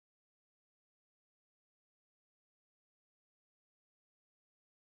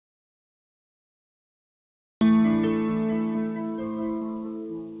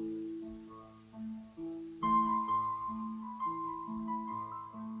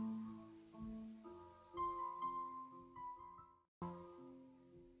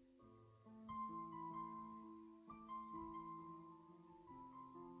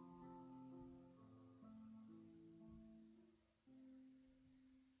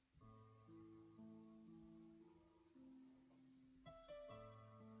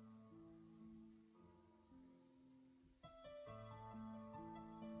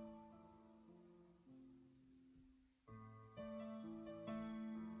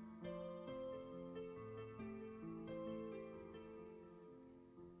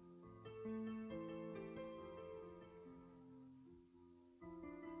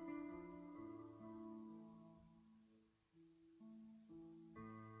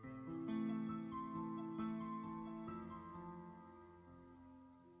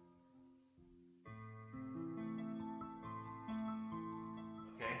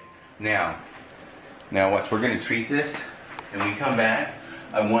Now watch, we're going to treat this, and we come back.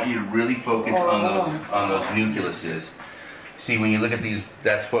 I want you to really focus on those nucleuses. See, when you look at these,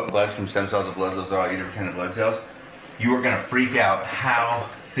 that's what blood from stem cells of blood cells are, all your different kind of blood cells. You are going to freak out how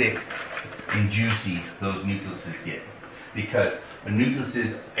thick and juicy those nucleuses get. Because a nucleus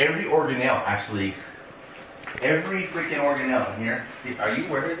is every organelle, actually, every freaking organelle in here. Are you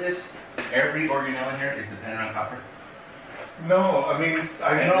aware of this? Every organelle in here is dependent on copper. No, I mean,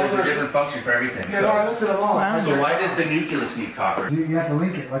 I know there's a different function for everything. Yeah, so, no, I looked at them all. Wow. So why does the nucleus need copper? You have to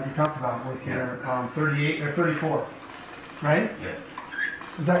link it, like you talked about with your 38 or 34, right? Yeah.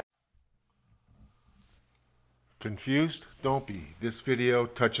 Is that confused? Don't be. This video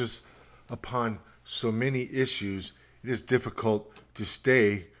touches upon so many issues, it is difficult to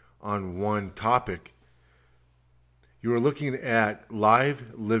stay on one topic. You are looking at live,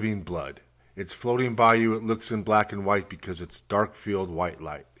 living blood. It's floating by you. It looks in black and white because it's dark field white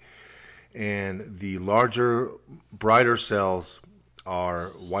light. And the larger, brighter cells are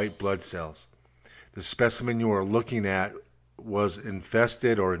white blood cells. The specimen you are looking at was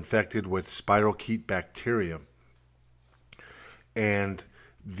infested or infected with spirochete bacterium. And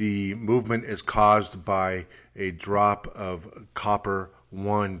the movement is caused by a drop of copper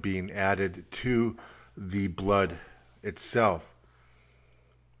 1 being added to the blood itself.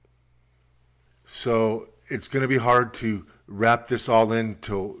 So it's going to be hard to wrap this all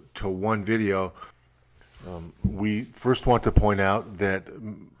into one video. We first want to point out that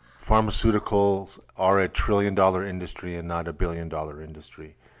pharmaceuticals are a $1 trillion industry and not a $1 billion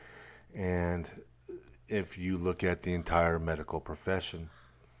industry. And if you look at the entire medical profession.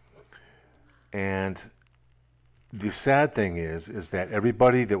 And the sad thing is that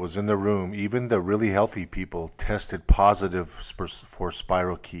everybody that was in the room, even the really healthy people, tested positive for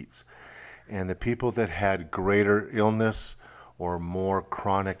spirochetes. And the people that had greater illness or more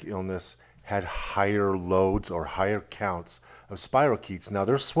chronic illness had higher loads or higher counts of spirochetes. Now,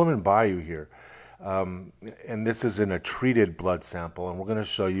 they're swimming by you here. And this is in a treated blood sample, and we're going to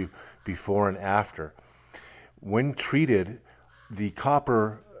show you before and after. When treated, the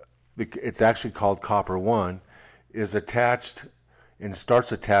copper, it's actually called copper 1, is attached and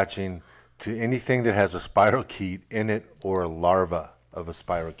starts attaching to anything that has a spirochete in it or a larva of a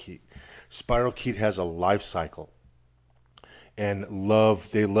spirochete. Spirochete has a life cycle, and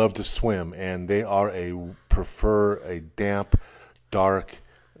they love to swim, and they prefer a damp, dark,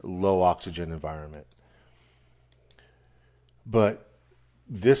 low oxygen environment. But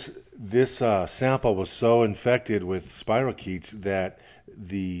this sample was so infected with spirochetes that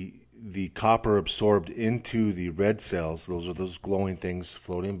the copper absorbed into the red cells, those are those glowing things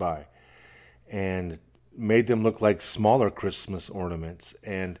floating by, and made them look like smaller Christmas ornaments.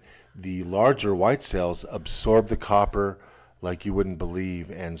 And the larger white cells absorbed the copper like you wouldn't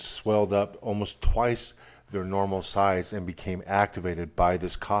believe and swelled up almost twice their normal size and became activated by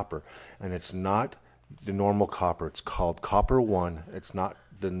this copper. And it's not the normal copper. It's called copper 1. It's not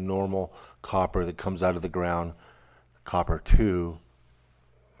the normal copper that comes out of the ground, copper 2.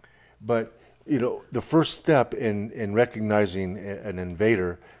 But the first step in recognizing an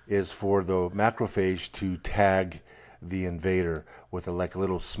invader is for the macrophage to tag the invader with like a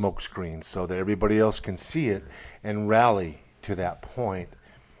little smoke screen so that everybody else can see it and rally to that point.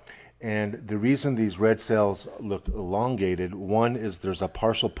 And the reason these red cells look elongated, one is there's a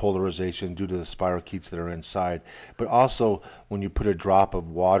partial polarization due to the spirochetes that are inside, but also when you put a drop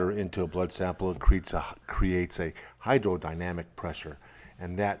of water into a blood sample, it creates a hydrodynamic pressure,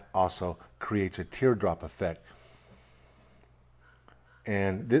 and that also creates a teardrop effect.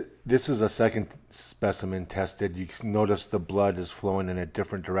 And this is a second specimen tested. You can notice the blood is flowing in a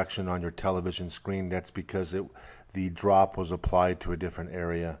different direction on your television screen. That's because the drop was applied to a different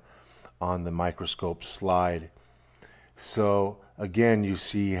area on the microscope slide. So again, you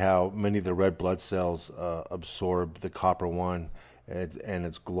see how many of the red blood cells absorb the copper 1, and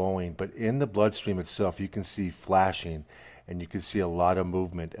it's glowing. But in the bloodstream itself, you can see flashing, and you can see a lot of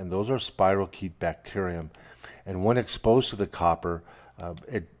movement. And those are spirochete bacterium. And when exposed to the copper,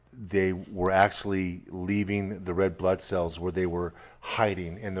 they were actually leaving the red blood cells where they were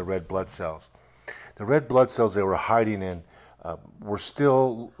hiding in the red blood cells. The red blood cells they were hiding in were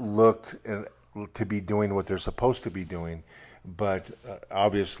still looked to be doing what they're supposed to be doing, but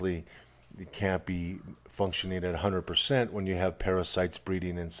obviously it can't be functioning at 100% when you have parasites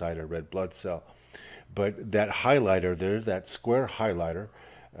breeding inside a red blood cell. But that highlighter there, that square highlighter,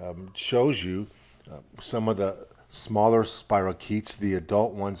 shows you some of the smaller spirochetes. The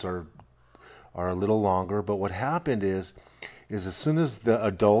adult ones are a little longer, but what happened is as soon as the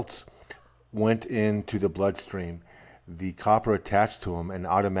adults went into the bloodstream, the copper attached to them and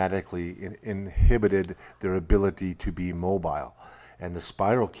automatically inhibited their ability to be mobile. And the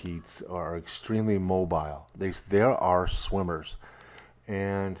spirochetes are extremely mobile. They are swimmers,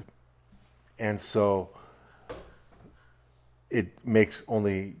 and so it makes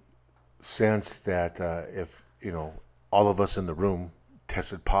only sense that if all of us in the room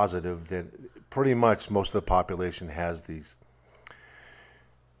tested positive, then pretty much most of the population has these.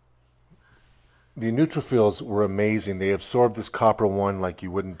 The neutrophils were amazing. They absorbed this copper one like you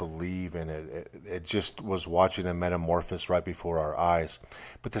wouldn't believe, and it just was watching a metamorphosis right before our eyes.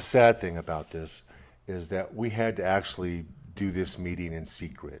 But the sad thing about this is that we had to actually do this meeting in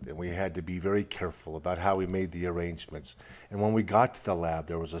secret, and we had to be very careful about how we made the arrangements. And when we got to the lab,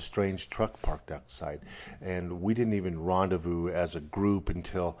 there was a strange truck parked outside, and we didn't even rendezvous as a group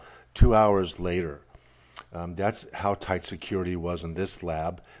until 2 hours later. That's how tight security was in this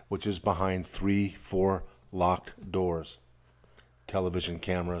lab, which is behind 3-4 locked doors, television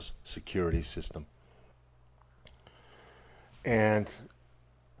cameras, security system. And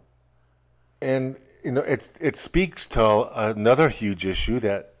it speaks to another huge issue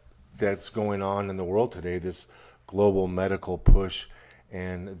that's going on in the world today, this global medical push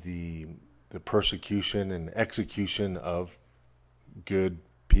and the persecution and execution of good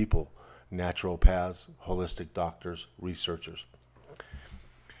people, naturopaths, holistic doctors, researchers.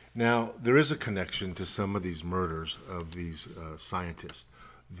 Now, there is a connection to some of these murders of these scientists.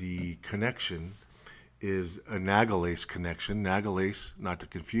 The connection is a nagalase connection. Nagalase, not to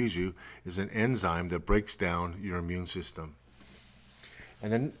confuse you, is an enzyme that breaks down your immune system.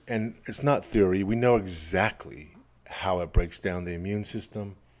 And it's not theory. We know exactly how it breaks down the immune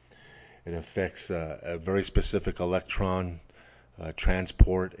system. It affects a very specific electron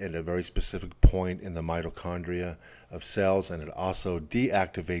transport at a very specific point in the mitochondria of cells, and it also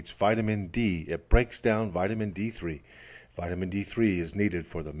deactivates vitamin D. It breaks down vitamin D3. Vitamin D3 is needed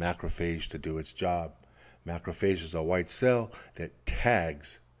for the macrophage to do its job. Macrophage is a white cell that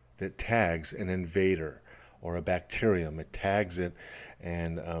tags an invader or a bacterium. It tags it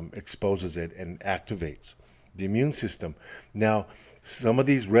and exposes it and activates the immune system. Now, some of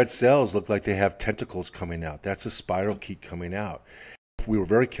these red cells look like they have tentacles coming out. That's a spirochete coming out. We were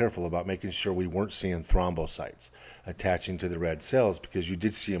very careful about making sure we weren't seeing thrombocytes attaching to the red cells, because you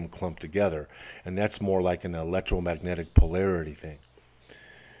did see them clump together, and that's more like an electromagnetic polarity thing.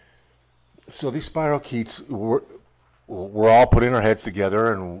 So these spirochetes, we're all putting our heads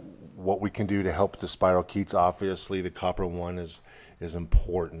together, and what we can do to help the spirochetes. Obviously, the copper one is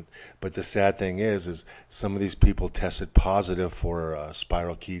important, but the sad thing is some of these people tested positive for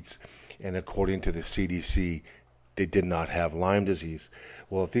spirochetes, and according to the CDC, they did not have Lyme disease.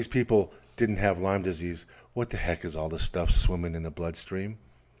 Well, if these people didn't have Lyme disease, what the heck is all this stuff swimming in the bloodstream?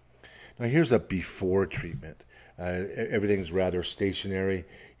 Now, here's a before treatment. Everything's rather stationary.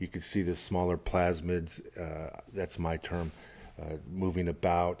 You can see the smaller plasmids, that's my term, moving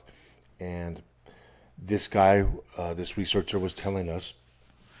about. And this guy, this researcher was telling us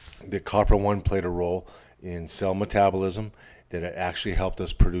that copper-1 played a role in cell metabolism, that it actually helped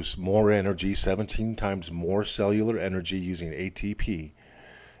us produce more energy, 17 times more cellular energy using ATP,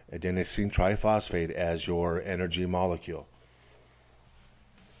 adenosine triphosphate, as your energy molecule.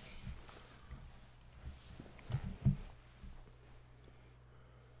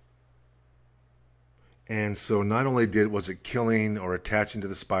 And so not only was it killing or attaching to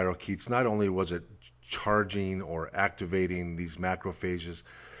the spirochetes, not only was it charging or activating these macrophages,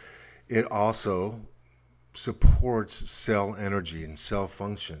 it also supports cell energy and cell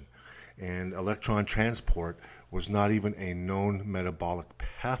function. And electron transport was not even a known metabolic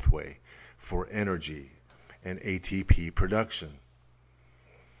pathway for energy and ATP production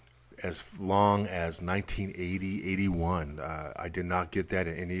as long as 1980, 81. I did not get that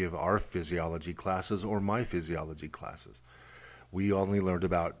in any of our physiology classes or my physiology classes. We only learned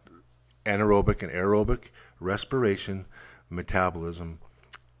about anaerobic and aerobic, respiration, metabolism.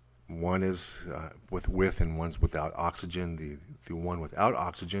 One is with and one's without oxygen. The one without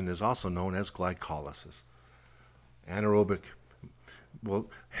oxygen is also known as glycolysis. Anaerobic,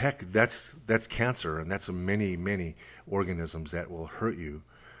 well, heck, that's cancer, and that's many organisms that will hurt you.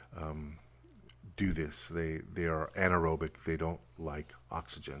 Do this. They are anaerobic. They don't like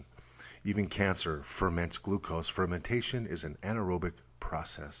oxygen. Even cancer ferments glucose. Fermentation is an anaerobic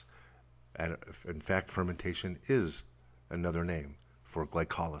process. And in fact, fermentation is another name for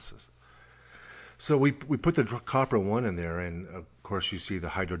glycolysis. So we put the copper one in there, and of course you see the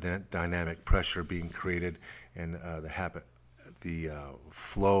hydrodynamic pressure being created, and the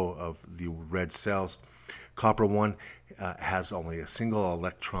flow of the red cells. Copper one has only a single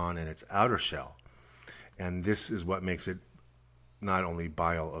electron in its outer shell, And this is what makes it not only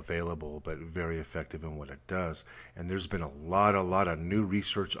bioavailable, but very effective in what it does. And there's been a lot of new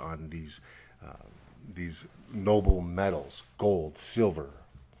research on these noble metals, gold, silver,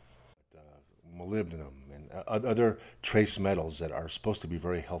 molybdenum, and other trace metals that are supposed to be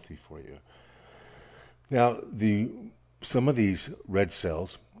very healthy for you. Now, some of these red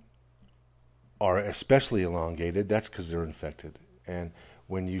cells are especially elongated. That's because they're infected. And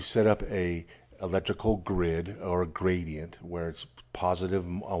when you set up a electrical grid or a gradient where it's positive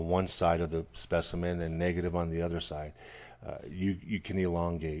on one side of the specimen and negative on the other side, you can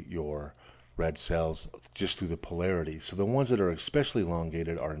elongate your red cells just through the polarity. So the ones that are especially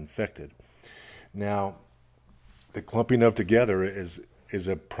elongated are infected. Now, the clumping of together is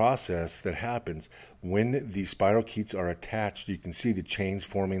a process that happens when the spirochetes are attached. You can see the chains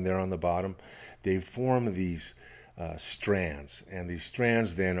forming there on the bottom. They form these strands, and these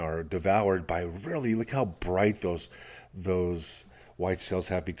strands then are devoured by really, look how bright those white cells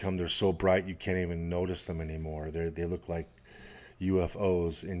have become. They're so bright you can't even notice them anymore. They look like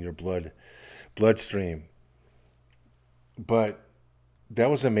UFOs in your bloodstream. But that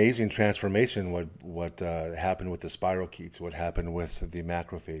was amazing transformation. What happened with the spirochetes? What happened with the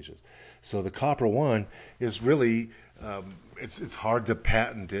macrophages? So the copper one is really it's hard to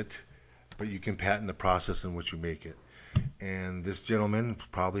patent it, but you can patent the process in which you make it. And this gentleman is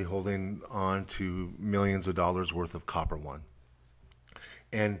probably holding on to millions of dollars worth of copper one.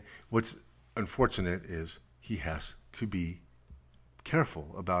 And what's unfortunate is he has to be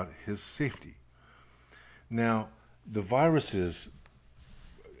careful about his safety. Now, the viruses,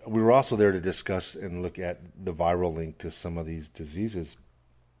 we were also there to discuss and look at the viral link to some of these diseases.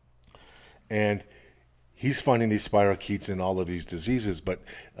 And he's finding these spirochetes in all of these diseases, but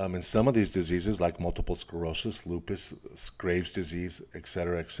in some of these diseases, like multiple sclerosis, lupus, Graves' disease, et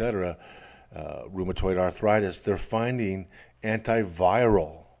cetera, rheumatoid arthritis, they're finding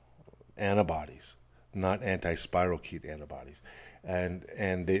antiviral antibodies, not anti-spirochete antibodies. And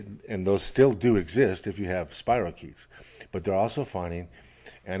those still do exist if you have spirochetes. But they're also finding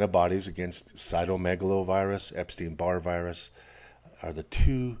antibodies against cytomegalovirus, Epstein-Barr virus, are the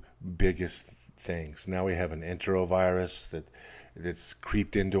two biggest things. Now we have an enterovirus that's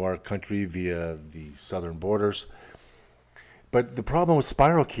creeped into our country via the southern borders. But the problem with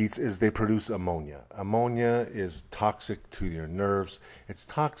spirochetes is they produce ammonia. Ammonia is toxic to your nerves. It's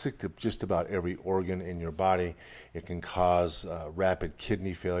toxic to just about every organ in your body. It can cause rapid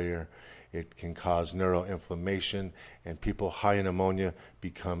kidney failure. It can cause neuroinflammation, and people high in ammonia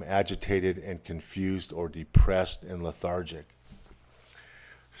become agitated and confused or depressed and lethargic.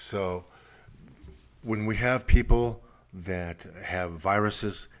 So when we have people that have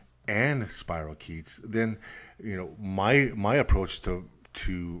viruses and spirochetes, then my approach to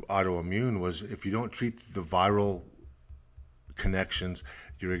autoimmune was, if you don't treat the viral connections,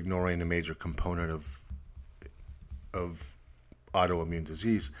 you're ignoring a major component of autoimmune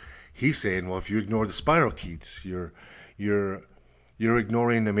disease. He's saying, well, if you ignore the spirochetes, you're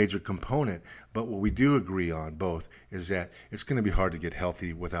ignoring a major component. But what we do agree on both is that it's going to be hard to get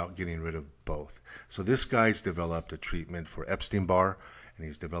healthy without getting rid of both. So this guy's developed a treatment for Epstein-Barr, and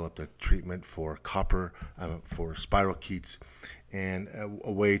he's developed a treatment for copper, for spirochetes, and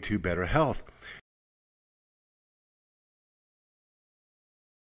a way to better health.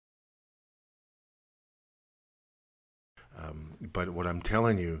 But what I'm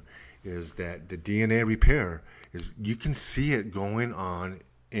telling you is that the DNA repair is, you can see it going on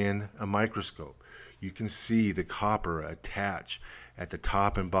in a microscope. You can see the copper attach at the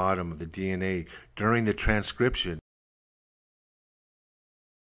top and bottom of the DNA during the transcription.